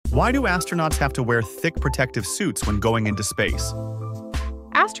Why do astronauts have to wear thick protective suits when going into space?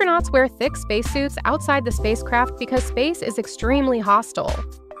 Astronauts wear thick spacesuits outside the spacecraft because space is extremely hostile.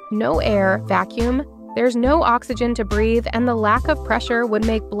 No air, vacuum, there's no oxygen to breathe, and the lack of pressure would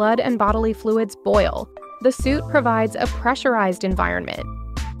make blood and bodily fluids boil. The suit provides a pressurized environment.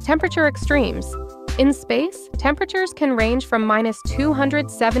 Temperature extremes. In space, temperatures can range from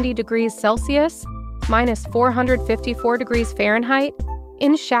 -270 degrees Celsius, -454 degrees Fahrenheit,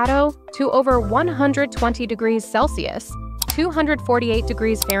 in shadow, to over 120 degrees Celsius, 248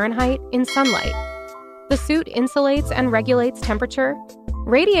 degrees Fahrenheit, in sunlight. The suit insulates and regulates temperature.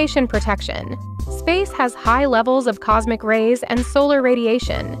 Radiation protection. Space has high levels of cosmic rays and solar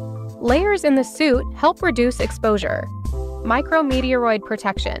radiation. Layers in the suit help reduce exposure. Micrometeoroid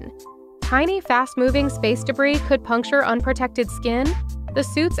protection. Tiny, fast-moving space debris could puncture unprotected skin. The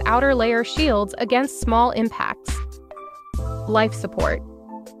suit's outer layer shields against small impacts. Life support.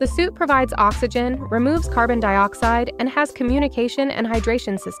 The suit provides oxygen, removes carbon dioxide, and has communication and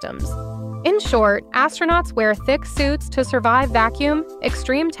hydration systems. In short, astronauts wear thick suits to survive vacuum,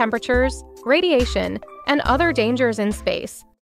 extreme temperatures, radiation, and other dangers in space.